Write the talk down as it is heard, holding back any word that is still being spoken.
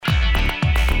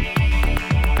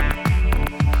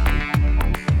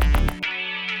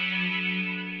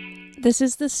This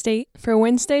is The State for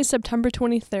Wednesday, September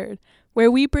 23rd, where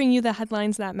we bring you the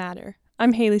headlines that matter.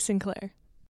 I'm Haley Sinclair.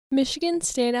 Michigan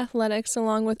State Athletics,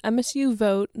 along with MSU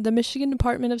Vote, the Michigan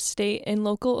Department of State, and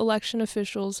local election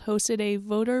officials hosted a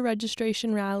voter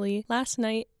registration rally last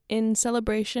night in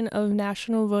celebration of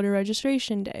National Voter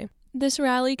Registration Day. This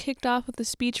rally kicked off with a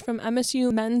speech from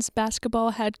MSU men's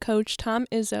basketball head coach Tom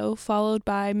Izzo, followed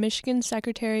by Michigan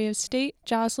Secretary of State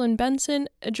Jocelyn Benson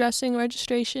addressing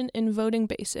registration and voting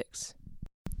basics.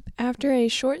 After a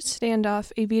short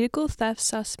standoff, a vehicle theft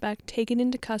suspect taken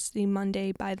into custody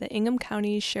Monday by the Ingham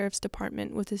County Sheriff's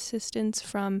Department with assistance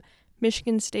from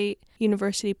Michigan State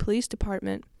University Police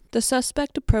Department, the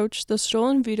suspect approached the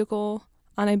stolen vehicle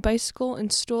on a bicycle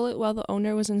and stole it while the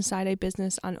owner was inside a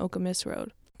business on Okemos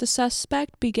Road. The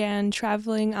suspect began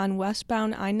traveling on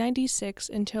westbound I-96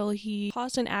 until he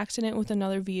caused an accident with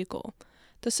another vehicle.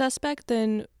 The suspect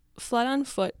then fled on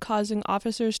foot, causing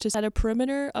officers to set a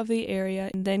perimeter of the area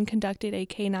and then conducted a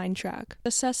K-9 track. The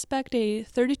suspect, a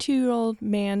 32-year-old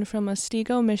man from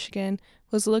Otsego, Michigan,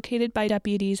 was located by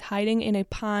deputies hiding in a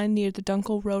pond near the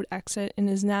Dunkel Road exit and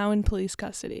is now in police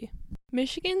custody.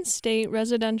 Michigan State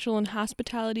Residential and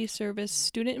Hospitality Service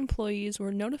student employees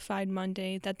were notified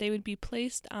Monday that they would be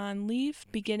placed on leave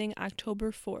beginning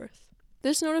October 4th.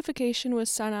 This notification was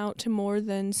sent out to more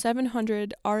than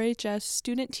 700 RHS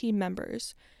student team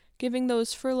members, giving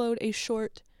those furloughed a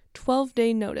short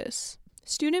 12-day notice.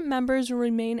 Student members will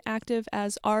remain active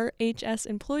as RHS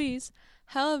employees.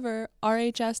 However,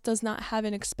 RHS does not have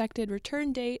an expected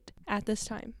return date at this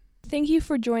time. Thank you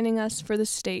for joining us for The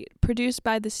State, produced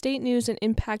by the State News and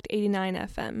Impact 89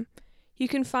 FM. You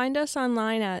can find us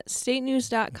online at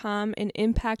statenews.com and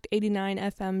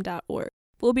impact89fm.org.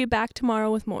 We'll be back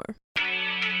tomorrow with more.